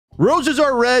Roses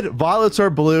are red, violets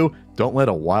are blue. Don't let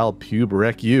a wild pube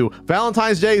wreck you.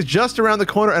 Valentine's Day is just around the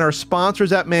corner, and our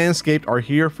sponsors at Manscaped are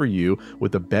here for you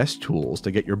with the best tools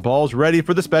to get your balls ready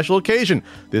for the special occasion.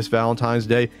 This Valentine's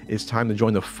Day, it's time to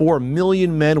join the 4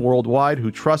 million men worldwide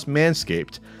who trust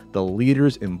Manscaped, the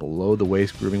leaders in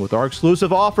below-the-waist grooming, with our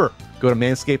exclusive offer. Go to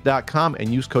manscaped.com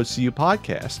and use code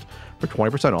CUPODCAST for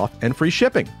 20% off and free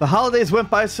shipping. The holidays went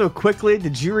by so quickly.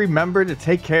 Did you remember to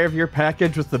take care of your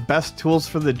package with the best tools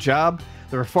for the job?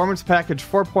 The Performance Package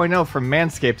 4.0 from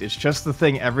Manscaped is just the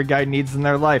thing every guy needs in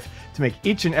their life to make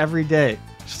each and every day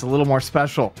just a little more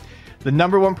special. The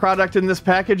 #1 product in this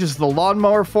package is the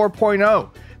Lawnmower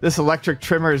 4.0. This electric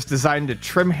trimmer is designed to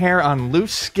trim hair on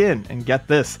loose skin. And get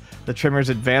this, the trimmer's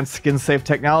advanced skin-safe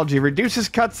technology reduces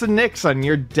cuts and nicks on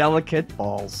your delicate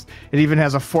balls. It even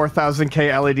has a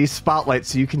 4000K LED spotlight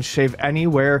so you can shave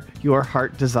anywhere your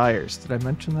heart desires. Did I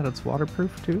mention that it's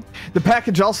waterproof too? The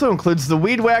package also includes the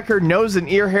Weed Whacker nose and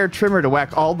ear hair trimmer to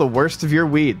whack all the worst of your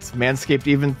weeds. Manscaped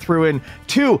even threw in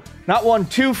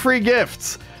two free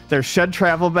gifts. Their shed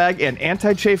travel bag and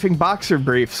anti-chafing boxer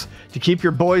briefs to keep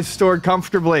your boys stored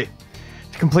comfortably.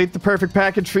 To complete the perfect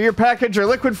package for your package are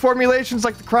liquid formulations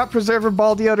like the Crop Preserver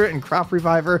Ball Deodorant and Crop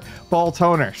Reviver Ball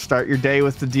Toner. Start your day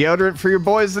with the deodorant for your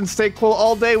boys and stay cool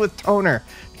all day with toner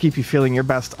to keep you feeling your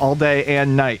best all day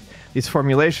and night. These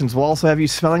formulations will also have you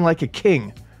smelling like a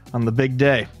king on the big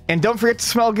day. And don't forget to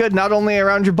smell good not only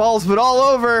around your balls, but all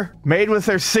over. Made with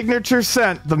their signature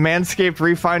scent, the Manscaped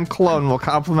Refined Cologne will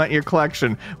complement your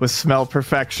collection with smell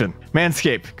perfection.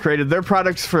 Manscaped created their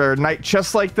products for a night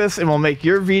just like this and will make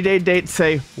your V-Day date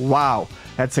say, wow,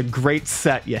 that's a great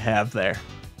set you have there.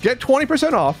 Get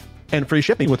 20% off and free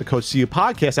shipping with the code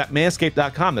CUPODCAST at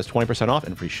manscaped.com. That's 20% off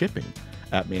and free shipping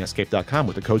at manscaped.com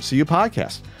with the code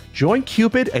CUPODCAST. Join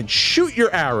Cupid and shoot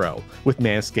your arrow with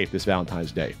Manscaped this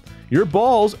Valentine's Day. Your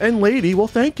balls and lady will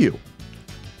thank you.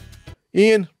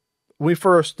 Ian, we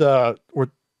first were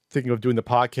thinking of doing the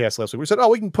podcast last week. We said, oh,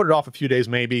 we can put it off a few days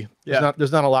maybe. Yeah.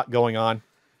 There's not a lot going on.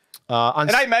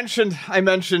 And I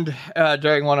mentioned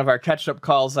during one of our catch-up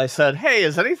calls, I said, hey,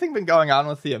 has anything been going on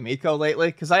with the Amico lately?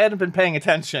 Because I hadn't been paying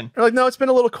attention. You're like, no, it's been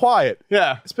a little quiet.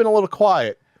 Yeah. It's been a little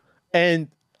quiet. And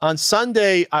on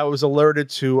Sunday, I was alerted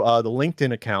to the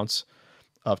LinkedIn accounts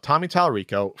of Tommy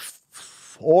Tallarico,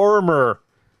 former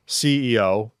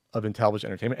CEO of Intellivision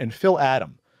Entertainment, and Phil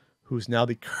Adam, who's now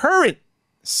the current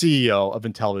CEO of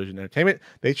Intellivision Entertainment.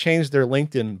 They changed their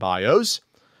LinkedIn bios.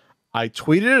 I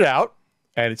tweeted it out,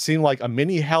 and it seemed like a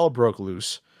mini hell broke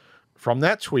loose from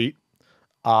that tweet,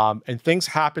 and things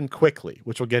happened quickly,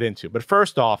 which we'll get into. But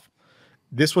first off,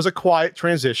 this was a quiet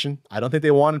transition. I don't think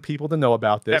they wanted people to know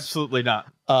about this. Absolutely not.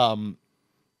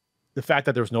 The fact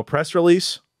that there was no press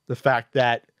release, the fact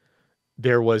that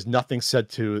there was nothing said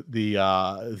to the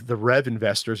Rev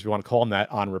investors, if you want to call them that,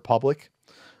 on Republic.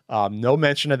 No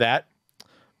mention of that.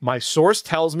 My source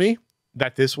tells me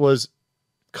that this was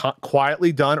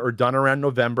quietly done or done around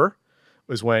November,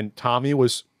 was when Tommy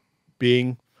was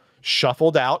being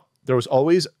shuffled out. There was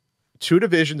always two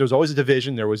divisions. There was always a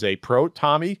division. There was a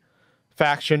pro-Tommy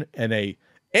faction and a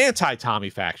anti-Tommy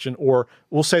faction, or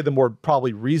we'll say the more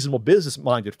probably reasonable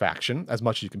business-minded faction, as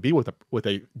much as you can be with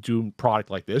a doomed product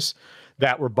like this,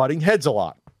 that were butting heads a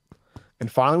lot. And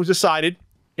finally it was decided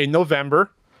in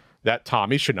November that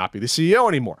Tommy should not be the CEO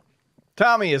anymore.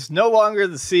 Tommy is no longer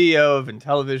the CEO of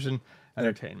Intellivision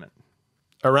Entertainment.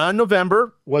 Around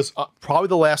November was probably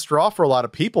the last straw for a lot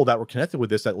of people that were connected with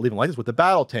this, that leaving like this, with the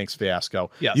Battle Tanks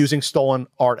fiasco, using stolen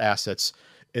art assets.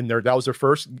 That was their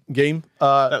first game deep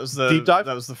dive.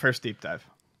 That was the first deep dive,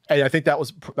 and I think that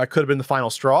could have been the final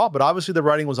straw. But obviously, the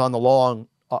writing was on the lawn.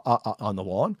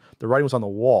 The writing was on the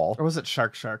wall. Or was it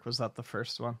Shark? Was that the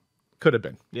first one? Could have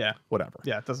been. Yeah, whatever.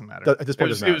 Yeah, it doesn't matter. At this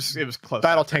point, it was close.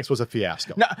 Battle Tanks was a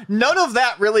fiasco. No, none of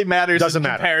that really matters Doesn't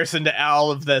in comparison to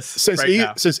all of this. Since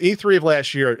E3 of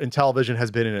last year, Intellivision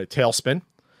has been in a tailspin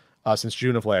since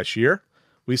June of last year.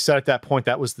 We said at that point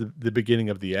that was the beginning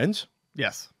of the end.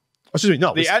 Yes. Excuse me,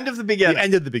 no. The end of the beginning. The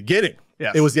end of the beginning.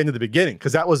 Yes. It was the end of the beginning,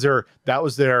 because that was their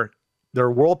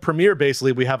world premiere.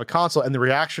 Basically, we have a console, and the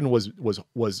reaction was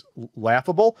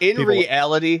laughable. In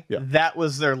reality, that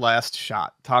was their last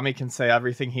shot. Tommy can say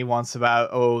everything he wants about,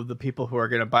 oh, the people who are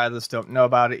going to buy this don't know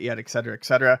about it yet, et cetera, et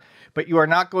cetera. But you are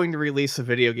not going to release a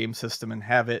video game system and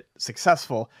have it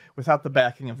successful without the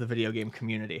backing of the video game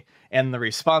community. And the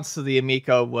response to the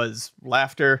Amico was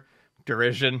laughter,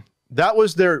 derision. That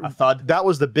was a thud. That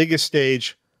was the biggest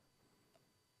stage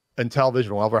Intellivision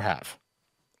will ever have,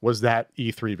 was that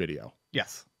E3 video.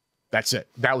 Yes. That's it.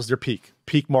 That was their peak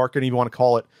marketing, you want to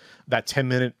call it. That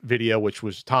 10-minute video, which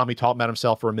was Tommy talking about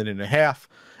himself for a minute and a half,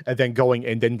 and then going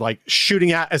and then like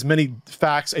shooting out as many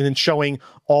facts and then showing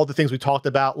all the things we talked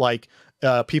about, like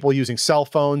people using cell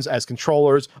phones as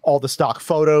controllers, all the stock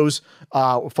photos,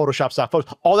 Photoshop stock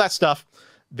photos, all that stuff.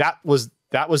 That was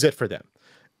it for them.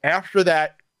 After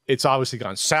that, it's obviously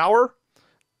gone sour.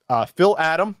 Phil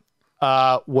Adam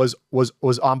was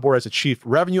on board as a chief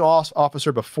revenue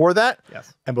officer before that.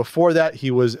 Yes. And before that, he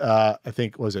was, I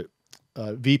think, was it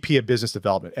VP of Business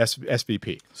Development,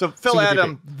 SVP. So Phil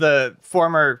Adam, the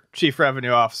former chief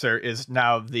revenue officer, is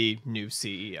now the new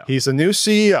CEO. He's the new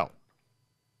CEO.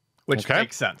 Which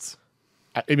makes sense.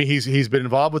 I mean, he's been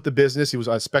involved with the business. He was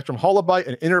on Spectrum Holobyte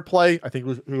and Interplay. I think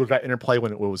he was at Interplay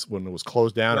when it was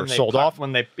closed down or sold off.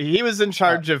 He was in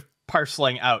charge of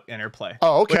parceling out Interplay.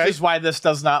 Oh, okay. Which is why this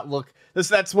does not look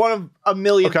that's one of a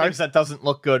million things that doesn't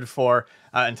look good for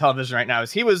Intellivision right now.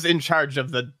 Is he was in charge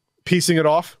of the piecing it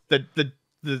off, the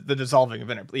dissolving of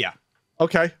Interplay. Yeah.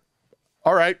 Okay.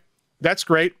 All right. That's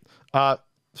great.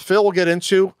 Phil will get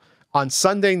into on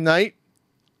Sunday night.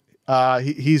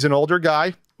 He's an older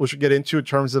guy, which we'll get into in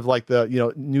terms of like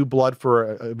the, new blood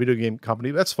for a video game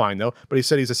company. That's fine though. But he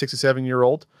said he's a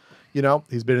 67-year-old,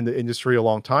 he's been in the industry a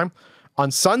long time. On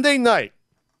Sunday night,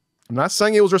 I'm not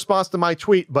saying it was response to my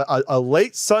tweet, but a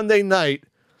late Sunday night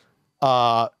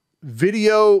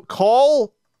video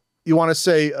call, you want to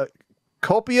say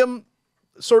copium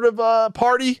sort of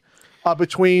party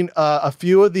between a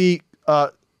few of the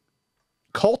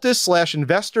cultists /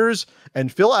 investors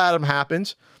and Phil Adam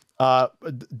happened.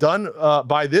 Done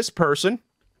by this person.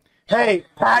 Hey,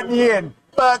 Pat Ian,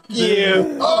 fuck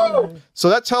you. Oh. So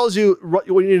that tells you what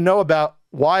you need to know about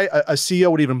why a CEO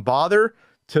would even bother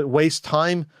to waste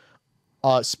time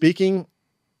speaking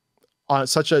on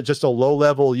such just a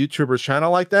low-level YouTuber's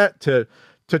channel like that to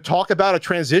talk about a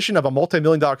transition of a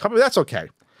multi-million-dollar company. That's okay.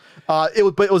 But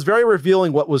it was very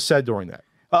revealing what was said during that.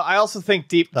 Well, I also think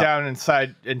deep down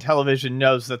inside Intellivision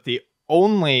knows that the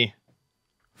only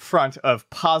front of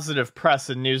positive press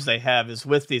and news they have is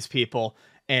with these people,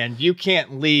 and you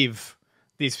can't leave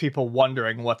these people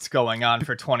wondering what's going on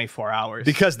for 24 hours.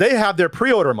 Because they have their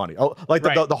pre-order money. Like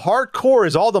the hardcore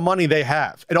is all the money they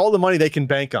have and all the money they can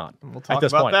bank on. We'll talk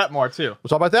about that more too. We'll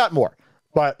talk about that more.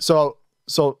 But so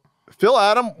Phil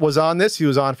Adam was on this. He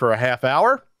was on for a half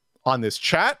hour on this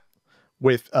chat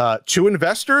with two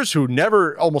investors who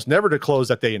almost never disclose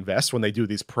that they invest when they do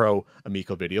these pro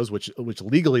Amico videos, which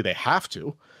legally they have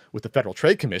to with the Federal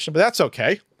Trade Commission, but that's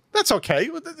okay. That's okay.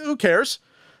 Who cares?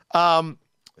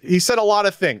 He said a lot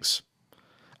of things.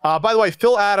 By the way,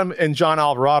 Phil Adam and John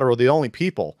Alvarado are the only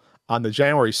people on the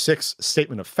January 6th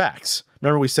statement of facts.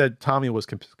 Remember we said Tommy was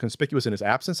conspicuous in his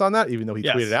absence on that, even though he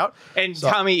tweeted out? And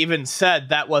Tommy even said,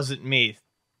 that wasn't me.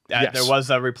 Yes. There was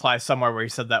a reply somewhere where he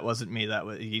said that wasn't me.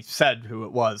 He said who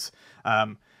it was.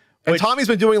 And Tommy's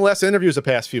been doing less interviews the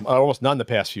past few, almost none the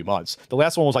past few months. The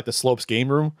last one was like the Slopes Game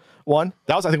Room one.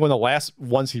 That was, I think, one of the last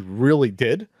ones he really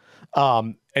did.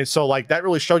 And so like that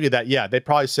really showed you that, yeah, they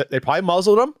probably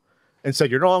muzzled him and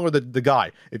said, you're no longer the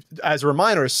guy. As a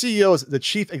reminder, a CEO is the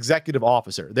chief executive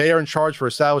officer. They are in charge for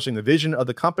establishing the vision of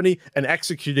the company and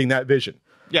executing that vision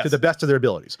to the best of their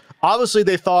abilities. Obviously,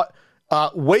 they thought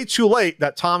way too late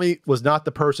that Tommy was not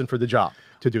the person for the job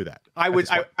to do that. I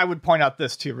would point out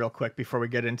this too real quick before we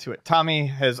get into it. Tommy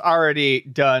has already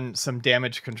done some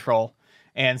damage control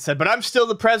and said, but I'm still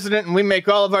the president and we make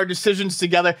all of our decisions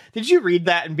together. Did you read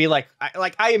that and be like,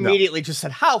 I immediately just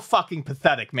said, how fucking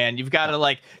pathetic, man. You've got to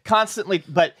like constantly,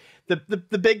 but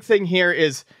the big thing here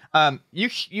is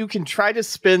you can try to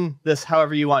spin this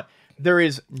however you want. There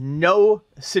is no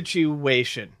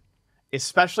situation,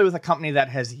 especially with a company that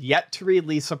has yet to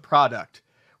release a product,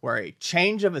 where a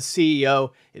change of a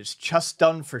CEO is just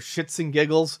done for shits and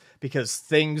giggles because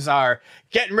things are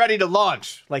getting ready to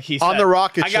launch, like he said. On the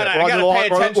rocket ship. We're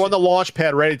on the launch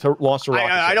pad ready to launch the rocket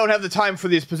ship. I don't have the time for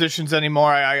these positions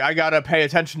anymore. I got to pay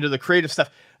attention to the creative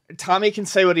stuff. Tommy can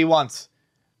say what he wants.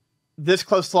 This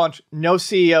close to launch, no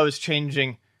CEO is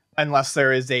changing unless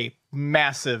there is a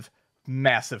massive,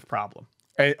 massive problem.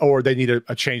 Or they need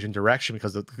a change in direction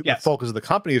because the focus of the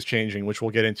company is changing, which we'll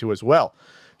get into as well.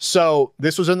 So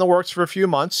this was in the works for a few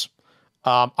months.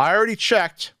 I already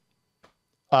checked.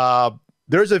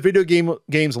 There's a video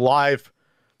games live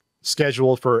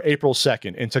scheduled for April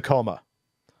 2nd in Tacoma,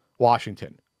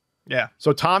 Washington. Yeah.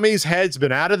 So Tommy's head's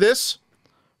been out of this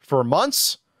for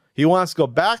months. He wants to go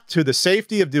back to the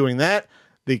safety of doing that.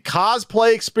 The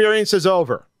cosplay experience is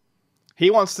over. He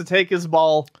wants to take his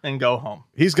ball and go home.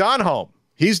 He's gone home.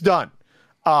 He's done.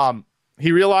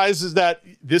 He realizes that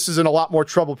this is in a lot more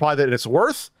trouble probably than it's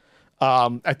worth.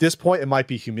 At this point, it might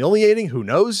be humiliating. Who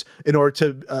knows? In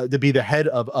order to be the head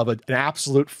of an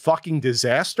absolute fucking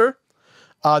disaster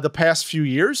the past few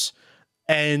years.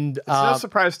 And it's no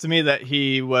surprise to me that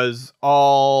he was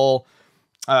all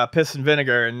piss and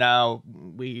vinegar, and now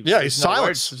he's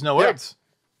silenced. There's no words.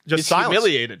 Just he's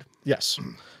humiliated. Yes.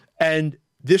 And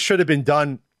this should have been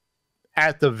done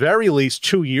at the very least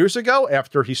 2 years ago,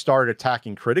 after he started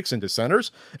attacking critics and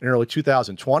dissenters in early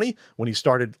 2020, when he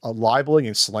started libeling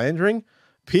and slandering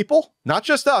people, not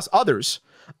just us, others.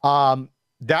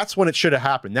 That's when it should have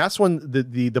happened. That's when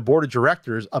the board of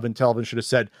directors of Intellivision should have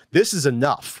said, this is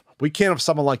enough. We can't have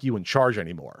someone like you in charge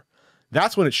anymore.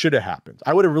 That's when it should have happened.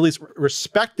 I would have really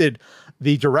respected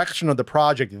the direction of the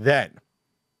project then.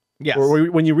 Yes.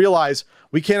 When you realize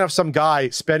we can't have some guy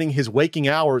spending his waking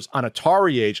hours on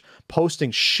Atari Age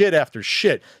posting shit after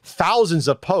shit, thousands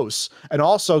of posts, and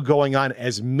also going on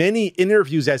as many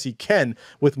interviews as he can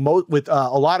with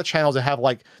a lot of channels that have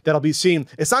that'll be seen.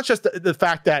 It's not just the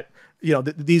fact that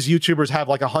these YouTubers have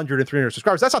 100 and 300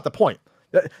 subscribers. That's not the point.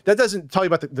 That doesn't tell you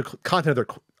about the content of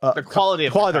the quality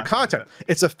of their content.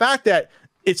 It's a fact that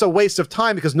it's a waste of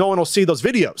time because no one will see those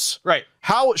videos. Right.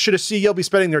 How should a CEO be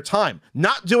spending their time?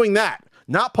 Not doing that.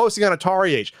 Not posting on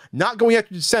Atari Age. Not going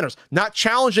after dissenters. Not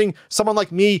challenging someone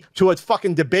like me to a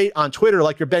fucking debate on Twitter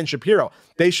like you're Ben Shapiro.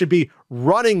 They should be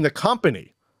running the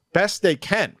company best they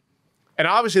can. And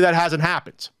obviously that hasn't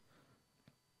happened.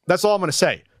 That's all I'm going to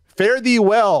say. Fare thee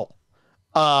well.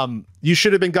 You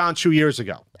should have been gone 2 years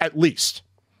ago, at least.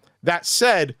 That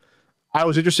said, I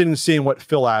was interested in seeing what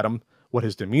what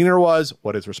his demeanor was,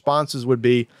 what his responses would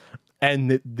be.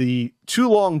 And the too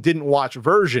long didn't watch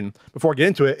version, before I get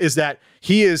into it, is that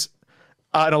he is,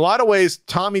 in a lot of ways,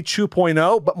 Tommy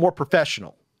 2.0, but more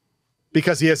professional.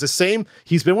 Because he has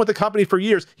he's been with the company for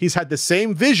years. He's had the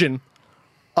same vision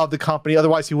of the company.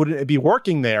 Otherwise, he wouldn't be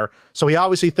working there. So he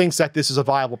obviously thinks that this is a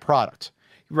viable product.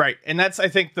 Right. And that's, I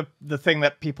think, the thing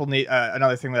that people need.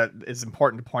 Another thing that is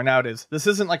important to point out is this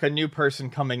isn't like a new person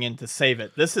coming in to save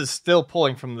it. This is still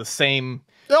pulling from the same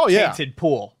tainted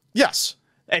pool. Yes.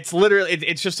 It's literally,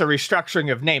 it's just a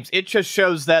restructuring of names. It just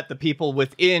shows that the people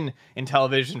within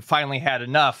Intellivision finally had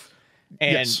enough.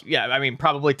 And I mean,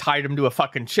 probably tied him to a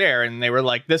fucking chair. And they were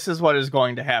like, this is what is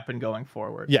going to happen going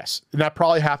forward. Yes. And that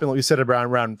probably happened, like you said,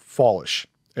 around fallish.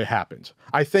 It happened.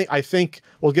 I think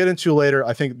we'll get into later.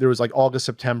 I think there was August,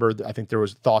 September. I think there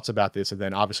was thoughts about this. And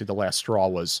then obviously the last straw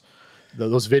was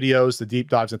those videos, the deep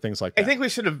dives and things like that. I think we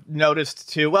should have noticed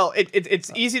too. Well, it's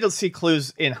easy to see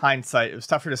clues in hindsight. It was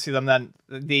tougher to see them then.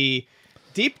 The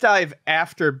deep dive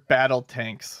after Battle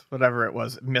Tanks, whatever it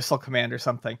was, Missile Command or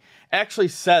something, actually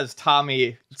says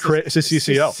Tommy. It's a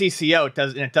CCO.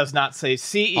 CCO. It does not say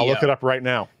CEO. I'll look it up right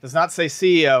now. It does not say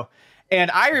CEO. And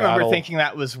I remember thinking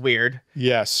that was weird.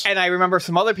 Yes. And I remember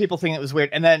some other people thinking it was weird.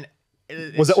 And then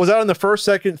was that on the first,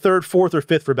 second, third, fourth, or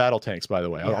fifth for Battle Tanks? By the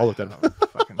way, I'll look that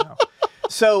up. Fucking hell.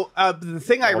 So the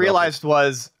thing I realized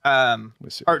was,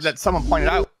 or that someone pointed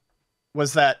out,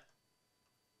 was that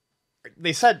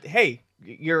they said, "Hey,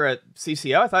 you're a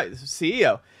CCO." I thought it was a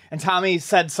CEO, and Tommy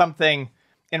said something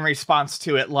in response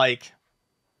to it,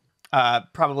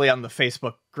 probably on the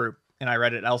Facebook group, and I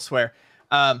read it elsewhere.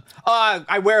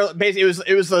 I wear basically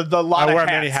it was the lot of hats.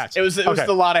 Many hats. It was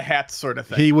the lot of hats sort of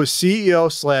thing. He was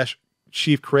CEO /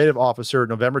 Chief Creative Officer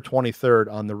November 23rd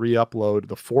on the re-upload,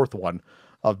 the fourth one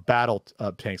of Battle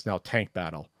Tanks, now Tank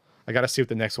Battle. I got to see what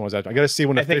the next one was. I got to see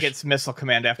when I think it's Missile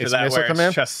Command after that, Missile where Command?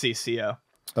 it's just CCO.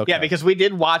 Okay. Yeah, because we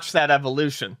did watch that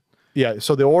evolution. Yeah,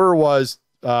 so the order was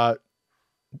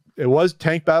it was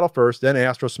Tank Battle first, then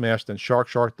Astro Smash, then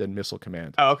Shark, then Missile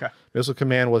Command. Oh, okay. Missile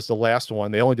Command was the last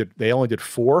one. They only did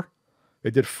four.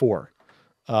 They did four.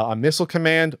 Missile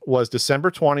Command was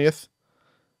December 20th.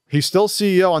 He's still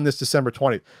CEO on this December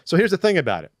 20th. So here's the thing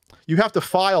about it. You have to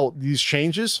file these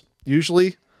changes,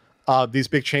 usually these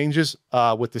big changes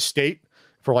with the state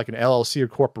for an LLC or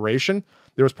corporation.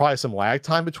 There was probably some lag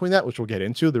time between that, which we'll get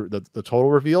into, the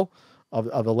total reveal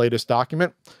of the latest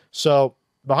document. So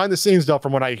behind the scenes, though,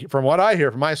 from what I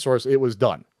hear from my source, it was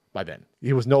done by then.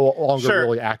 He was no longer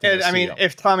really acting as CEO. I mean,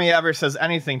 if Tommy ever says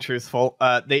anything truthful,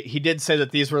 he did say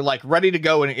that these were ready to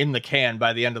go in the can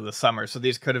by the end of the summer. So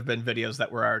these could have been videos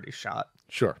that were already shot.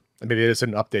 Sure. And maybe they just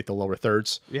didn't update the lower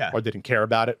thirds. Yeah. Or didn't care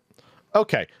about it.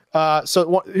 Okay.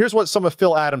 So here's what some of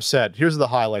Phil Adams said. Here's the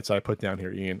highlights that I put down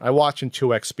here, Ian. I watch in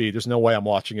 2x speed. There's no way I'm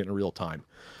watching it in real time.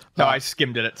 No, I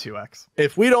skimmed it at 2x.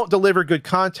 If we don't deliver good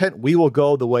content, we will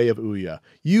go the way of Ouya.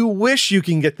 You wish you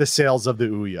can get the sales of the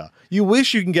Ouya. You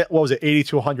wish you can get, 80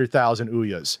 to 100,000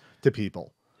 Ouyas to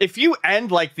people. If you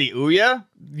end like the Ouya,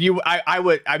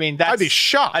 I'd be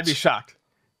shocked. I'd be shocked.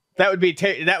 That would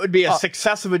be a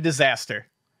success of a disaster.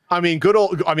 I mean, good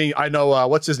old. I mean, I know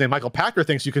what's his name, Michael Packer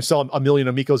thinks you can sell 1 million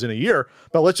Amicos in a year,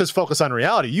 but let's just focus on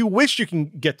reality. You wish you can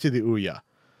get to the Ouya.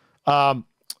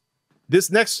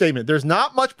 This next statement: there's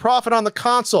not much profit on the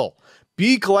console.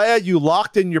 Be glad you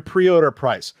locked in your pre-order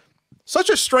price. Such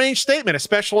a strange statement,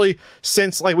 especially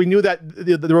since like we knew that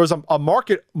there was a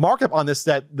markup on this.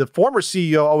 That the former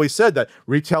CEO always said that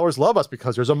retailers love us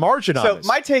because there's a margin on this. So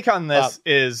my take on this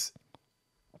is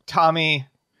Tommy.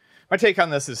 My take on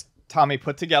this is Tommy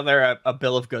put together a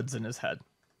bill of goods in his head.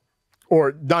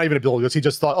 Or not even a bill of goods. He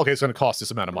just thought, okay, it's going to cost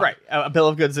this amount of money. Right. A bill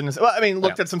of goods in his... Well, I mean,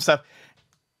 looked at some stuff.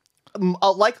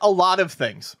 Like a lot of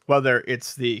things, whether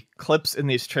it's the clips in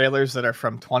these trailers that are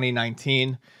from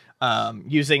 2019,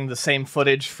 using the same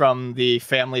footage from the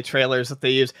family trailers that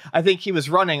they use. I think he was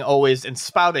running always and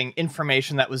spouting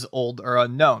information that was old or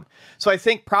unknown. So I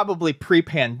think probably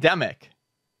pre-pandemic,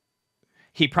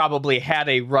 he probably had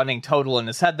a running total in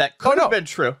his head that could have been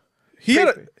true.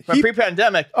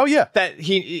 Pre-pandemic, that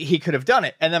he could have done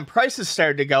it, and then prices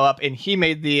started to go up, and he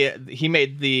made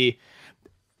the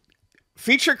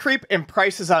feature creep and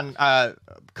prices on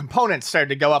components started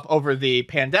to go up over the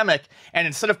pandemic, and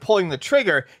instead of pulling the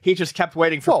trigger, he just kept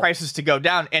waiting for prices to go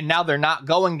down, and now they're not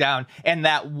going down, and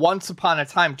that once upon a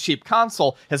time cheap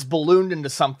console has ballooned into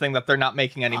something that they're not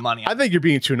making any money on. I think you're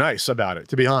being too nice about it,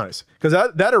 to be honest, because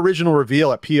that original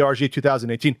reveal at PRG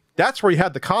 2018, that's where he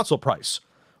had the console price.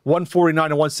 149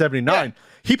 and 179. Yeah.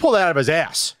 He pulled that out of his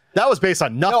ass. That was based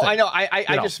on nothing. No, I know.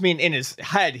 I just mean in his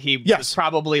head, he was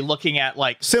probably looking at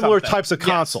like similar types of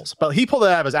consoles, but he pulled it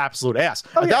out of his absolute ass.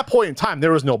 At that point in time,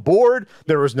 there was no board,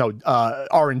 there was no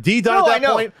R&D done at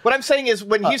that point. What I'm saying is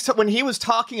when he was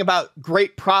talking about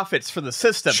great profits for the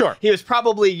system, sure, he was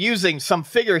probably using some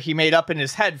figure he made up in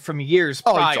his head from years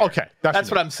prior. Okay, that's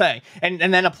what I'm saying, and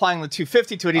then applying the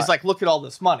 250 to it, he's like, look at all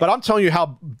this money. But I'm telling you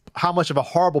how much of a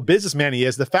horrible businessman he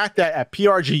is. The fact that at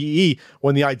PRGE,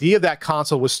 when the idea of that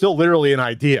console was still literally an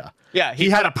idea, he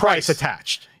had a price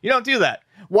attached. You don't do that.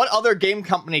 What other game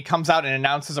company comes out and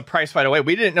announces a price right away?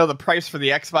 We didn't know the price for the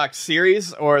Xbox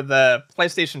Series or the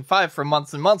PlayStation 5 for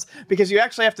months and months, because you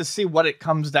actually have to see what it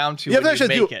comes down to. You have to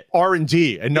actually do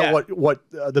R&D and know what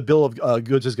the bill of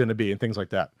goods is going to be and things like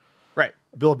that. Right.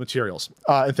 Bill of materials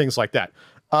and things like that.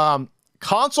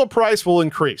 Console price will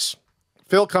increase.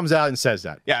 Phil comes out and says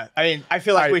that. Yeah, I mean, I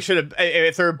feel like we should have,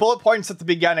 if there were bullet points at the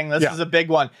beginning, this is a big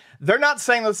one. They're not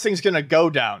saying this thing's going to go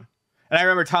down. And I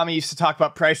remember Tommy used to talk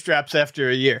about price drops after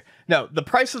a year. No, the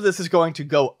price of this is going to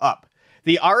go up.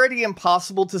 The already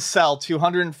impossible to sell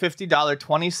 $250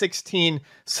 2016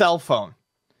 cell phone.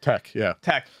 Tech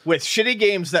with shitty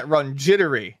games that run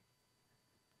jittery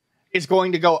is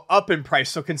going to go up in price.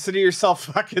 So consider yourself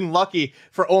fucking lucky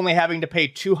for only having to pay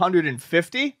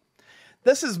 $250.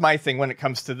 This is my thing when it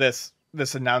comes to this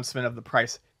announcement of the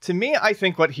price. To me, I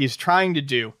think what he's trying to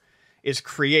do is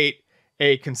create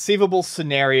a conceivable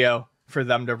scenario for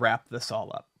them to wrap this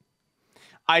all up.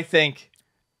 I think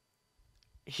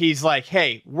he's like,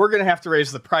 hey, we're going to have to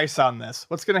raise the price on this.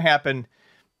 What's going to happen?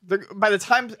 By the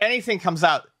time anything comes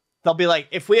out, they'll be like,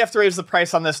 if we have to raise the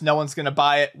price on this, no one's going to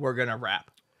buy it. We're going to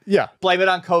wrap. Yeah. Blame it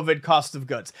on COVID, cost of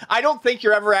goods. I don't think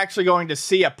you're ever actually going to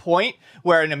see a point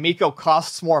where an Amico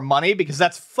costs more money, because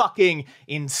that's fucking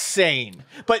insane.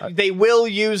 But they will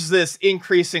use this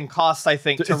increase in costs, I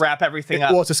think, to wrap everything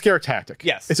up. Well, it's a scare tactic.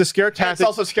 Yes. It's a scare tactic. And it's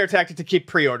also a scare tactic to keep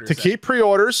pre-orders. Keep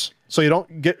pre-orders, so you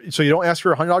don't ask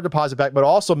for a $100 deposit back, but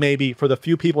also maybe for the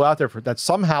few people out there that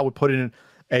somehow would put in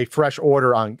a fresh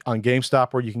order on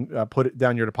GameStop, where you can put it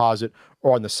down your deposit,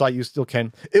 or on the site you still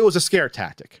can. It was a scare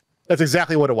tactic. That's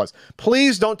exactly what it was.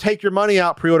 Please don't take your money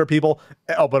out, pre-order people.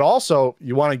 Oh, but also,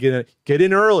 you want to get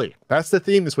in early. That's the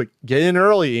theme this week. Get in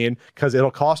early, Ian, because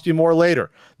it'll cost you more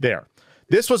later. There.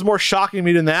 This was more shocking to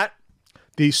me than that.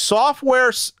 The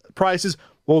software prices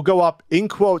will go up, in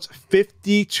quotes,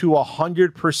 50 to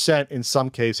 100% in some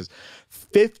cases.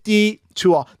 50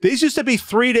 to... These used to be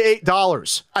 $3 to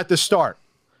 $8 at the start.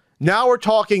 Now we're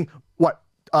talking...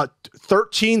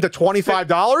 $13 to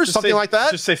 $25, something like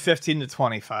that. Just say 15 to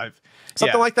 25,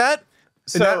 something like that.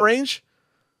 In that range.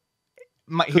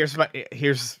 Here's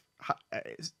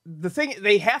the thing: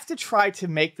 they have to try to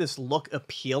make this look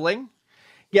appealing,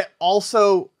 yet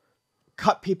also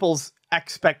cut people's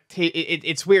expectations.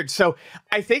 It's weird. So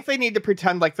I think they need to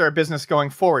pretend like they're a business going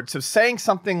forward. So saying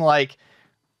something that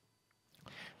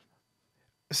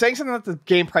the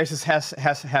game prices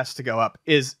has to go up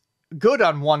is good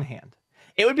on one hand.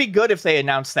 It would be good if they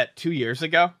announced that 2 years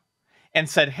ago and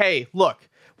said, hey, look,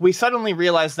 we suddenly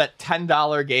realized that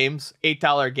 $10 games,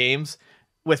 $8 games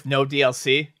with no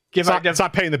DLC, it's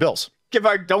not paying the bills.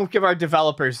 Don't give our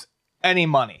developers any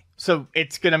money. So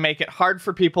it's going to make it hard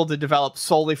for people to develop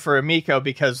solely for Amico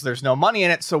because there's no money in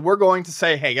it. So we're going to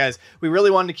say, hey, guys, we really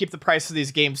wanted to keep the price of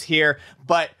these games here,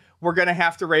 but we're going to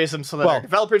have to raise them so that our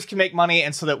developers can make money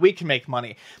and so that we can make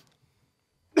money.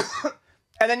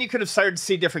 And then you could have started to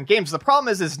see different games. The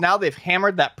problem is now they've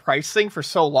hammered that pricing for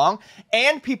so long,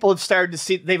 and people have started to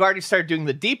see, they've already started doing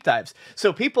the deep dives.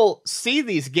 So people see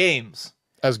these games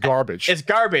as garbage.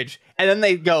 And then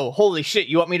they go, holy shit,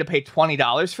 you want me to pay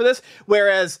 $20 for this?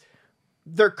 Whereas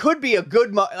there could be a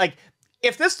good, like,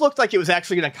 if this looked like it was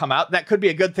actually going to come out, that could be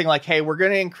a good thing. Like, hey, we're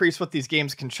going to increase what these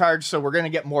games can charge, so we're going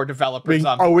to get more developers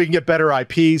on. Or we can get better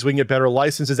IPs, we can get better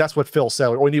licenses. That's what Phil said.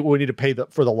 We need to pay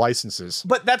for the licenses.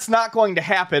 But that's not going to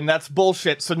happen. That's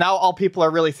bullshit. So now all people are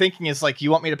really thinking is like,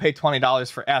 you want me to pay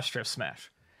 $20 for Astro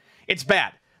Smash? It's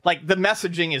bad. Like, the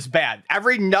messaging is bad.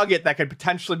 Every nugget that could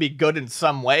potentially be good in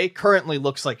some way currently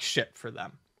looks like shit for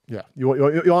them. Yeah, you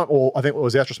want, well, I think it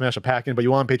was Astro Smash a pack-in, but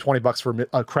you want to pay $20 for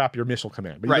a crappier missile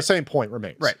command. But the same point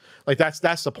remains. Right. Like,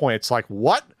 that's the point. It's like,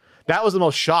 what? That was the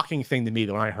most shocking thing to me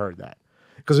when I heard that.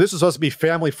 Because this is supposed to be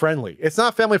family-friendly. It's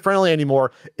not family-friendly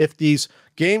anymore if these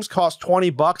games cost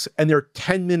 $20 and they're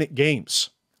 10-minute games.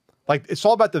 Like, it's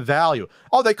all about the value.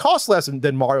 Oh, they cost less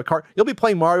than Mario Kart. You'll be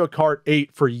playing Mario Kart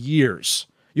 8 for years.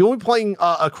 You won't be playing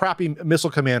a crappy missile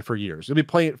command for years. You'll be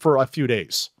playing it for a few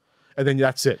days. And then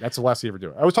that's it. That's the last you ever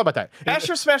do. I always talk about that.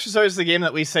 Astro Smash is always the game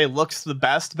that we say looks the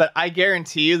best, but I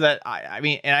guarantee you that, I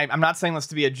mean, and I'm not saying this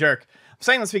to be a jerk. I'm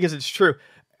saying this because it's true.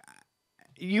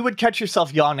 You would catch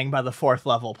yourself yawning by the 4th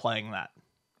level playing that.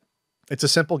 It's a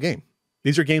simple game.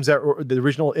 These are games that were, the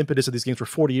original impetus of these games were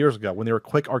 40 years ago when they were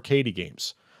quick arcadey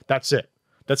games. That's it.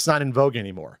 That's not in vogue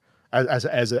anymore.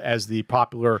 As the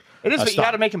popular it is, but you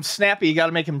got to make them snappy. You got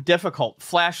to make them difficult,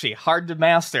 flashy, hard to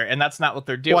master, and that's not what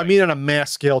they're doing. Well, I mean, on a mass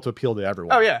scale to appeal to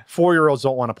everyone. Oh yeah, 4-year-olds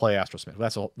don't want to play Astro Smash.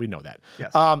 That's all we know that.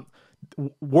 Yes.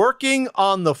 Working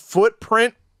on the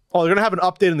footprint. Oh, they're gonna have an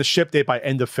update on the ship date by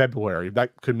end of February.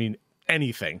 That could mean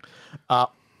anything.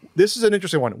 This is an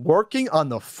interesting one. Working on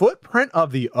the footprint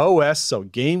of the OS so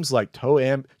games like Toe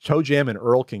Jam and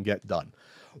Earl can get done.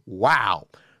 Wow.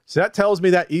 So that tells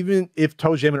me that even if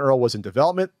Toe Jam and Earl was in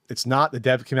development, it's not. The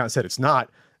dev came out and said it's not.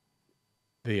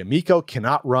 The Amico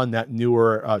cannot run that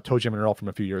newer Toe Jam and Earl from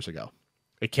a few years ago.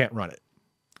 It can't run it.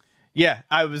 Yeah,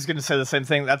 I was going to say the same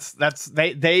thing.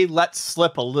 They let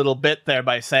slip a little bit there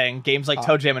by saying games like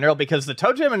Toe Jam and Earl, because the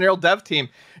Toe Jam and Earl dev team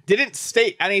didn't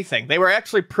state anything. They were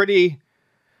actually pretty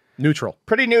neutral.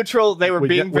 Pretty neutral. They were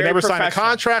being very we never signed a professional.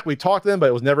 contract. We talked to them, but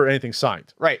it was never anything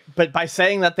signed. Right. But by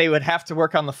saying that they would have to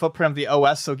work on the footprint of the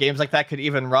OS so games like that could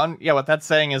even run, yeah, what that's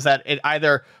saying is that it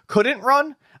either couldn't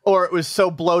run or it was so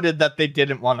bloated that they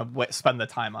didn't want to spend the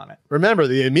time on it. Remember,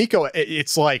 the Amico,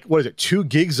 it's like, what is it, 2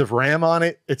 gigs of RAM on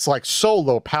it? It's like so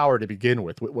low power to begin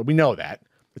with. We know that.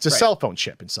 It's a cell phone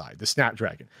chip inside, the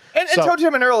Snapdragon. And Toe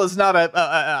Jam and Earl is not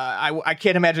I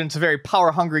can't imagine it's a very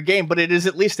power-hungry game, but it is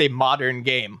at least a modern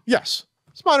game. Yes,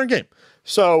 it's a modern game.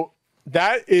 So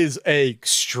that is a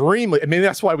extremely, I mean,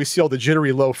 that's why we see all the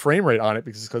jittery low frame rate on it,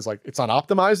 because like it's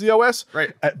unoptimized, the OS.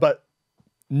 Right. But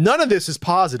none of this is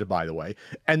positive, by the way.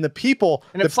 And the people...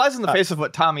 And it flies in the face of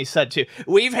what Tommy said, too.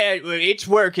 It's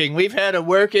working. We've had a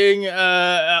working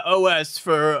OS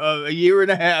for a year and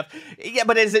a half. Yeah,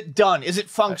 but is it done? Is it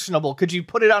functionable? Could you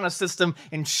put it on a system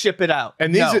and ship it out?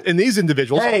 And these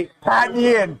individuals... Hey, pat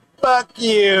me in. Fuck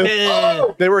you.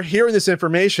 Oh! They were hearing this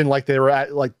information like they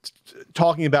were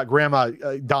talking about grandma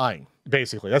dying.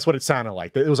 Basically, that's what it sounded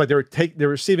like. It was like they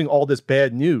were receiving all this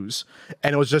bad news,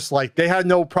 and it was just like they had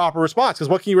no proper response. Because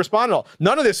what can you respond to?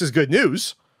 None of this is good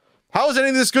news. How is any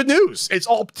of this good news? It's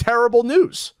all terrible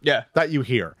news. Yeah, that you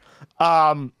hear.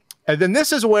 And then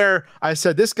this is where I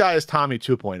said this guy is Tommy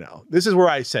 2.0. This is where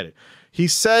I said it. He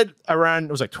said around,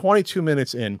 it was like 22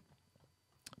 minutes in,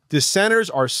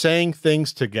 dissenters are saying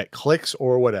things to get clicks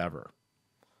or whatever.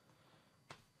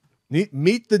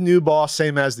 Meet the new boss,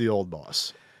 same as the old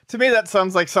boss. To me, that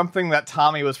sounds like something that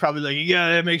Tommy was probably like, you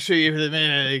gotta make sure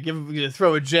you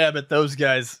throw a jab at those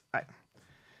guys.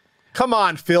 Come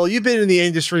on, Phil. You've been in the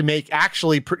industry,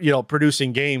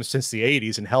 producing games since the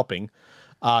 80s and helping.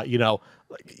 You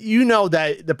know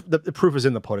that the proof is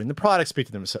in the pudding. The products speak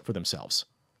for themselves.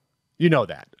 You know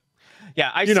that. Yeah,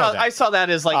 I saw that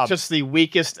as like just the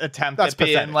weakest attempt at being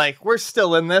pathetic. Like, we're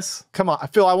still in this. Come on,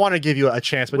 Phil, I want to give you a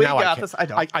chance, but now I can't. This. I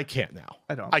don't. I can't now.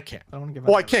 I don't. I can't. I don't want to give.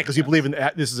 Well, I can't because you believe in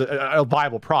this is a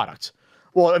viable product.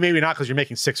 Well, maybe not because you're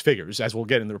making 6 figures, as we'll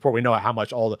get in the report. We know how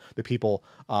much all the people,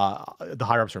 the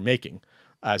higher ups, are making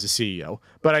as a CEO.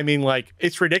 But I mean, like,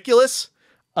 it's ridiculous.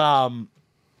 It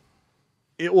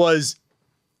was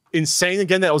insane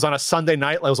again that it was on a Sunday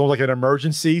night. It was almost like an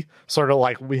emergency, sort of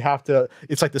like we have to,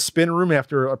 it's like the spin room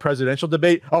after a presidential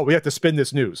debate. Oh, we have to spin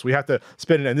this news. We have to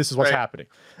spin it, and this is what's happening.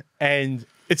 And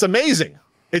it's amazing.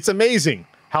 It's amazing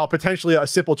how potentially a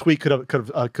simple tweet could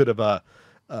have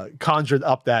conjured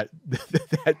up that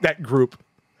that group.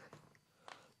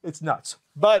 It's nuts.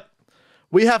 But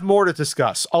we have more to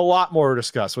discuss, a lot more to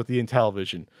discuss with the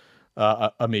Intellivision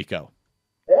Amico.